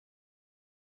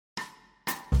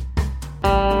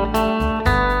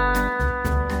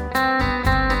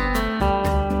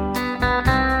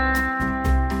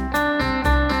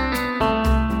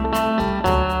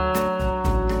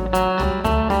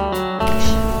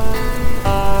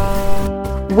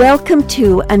Welcome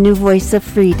to A New Voice of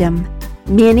Freedom,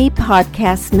 mini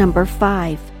podcast number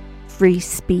 5, Free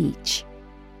Speech.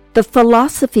 The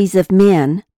philosophies of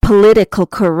men, political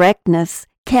correctness,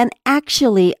 can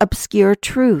actually obscure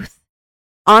truth.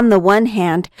 On the one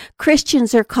hand,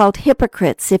 Christians are called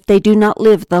hypocrites if they do not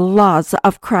live the laws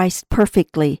of Christ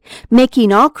perfectly,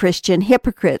 making all Christian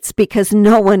hypocrites because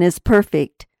no one is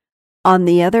perfect. On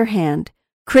the other hand,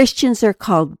 Christians are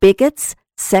called bigots,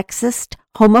 sexist,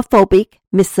 homophobic,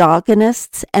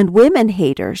 misogynists, and women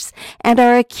haters, and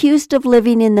are accused of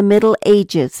living in the Middle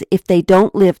Ages if they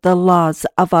don't live the laws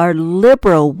of our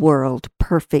liberal world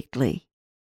perfectly.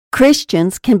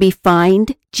 Christians can be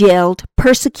fined, jailed,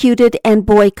 persecuted, and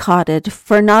boycotted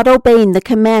for not obeying the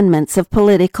commandments of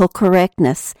political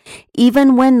correctness,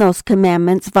 even when those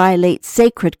commandments violate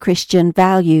sacred Christian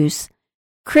values.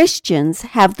 Christians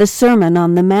have the Sermon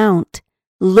on the Mount.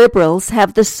 Liberals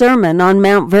have the Sermon on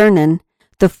Mount Vernon.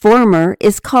 The former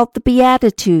is called the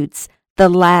Beatitudes, the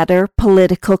latter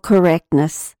political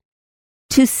correctness.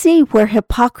 To see where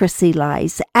hypocrisy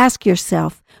lies, ask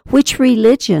yourself, which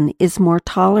religion is more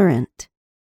tolerant?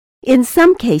 In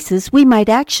some cases, we might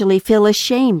actually feel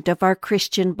ashamed of our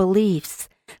Christian beliefs.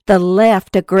 The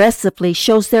left aggressively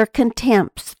shows their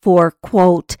contempt for,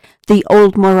 quote, the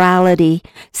old morality,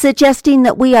 suggesting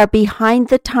that we are behind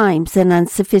the times and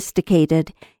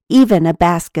unsophisticated, even a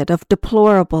basket of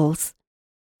deplorables.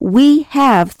 We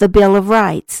have the Bill of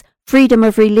Rights, freedom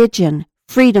of religion,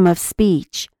 freedom of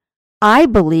speech. I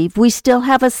believe we still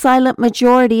have a silent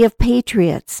majority of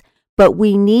patriots, but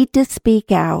we need to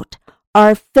speak out.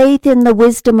 Our faith in the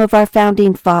wisdom of our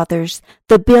founding fathers,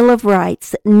 the Bill of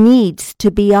Rights, needs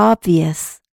to be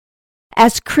obvious.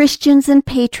 As Christians and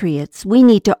patriots, we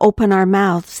need to open our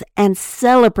mouths and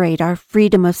celebrate our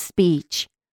freedom of speech.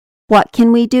 What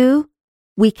can we do?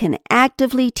 We can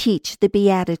actively teach the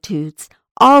Beatitudes,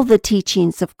 all the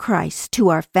teachings of Christ, to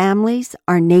our families,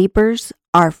 our neighbors,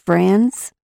 our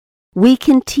friends. We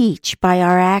can teach by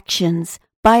our actions,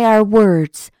 by our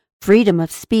words. Freedom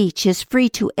of speech is free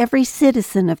to every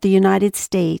citizen of the United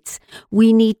States.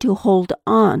 We need to hold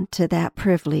on to that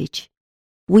privilege.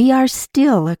 We are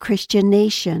still a Christian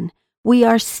nation. We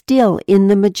are still in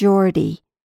the majority.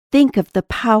 Think of the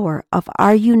power of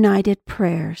our united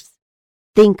prayers.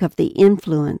 Think of the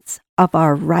influence of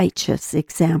our righteous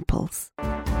examples.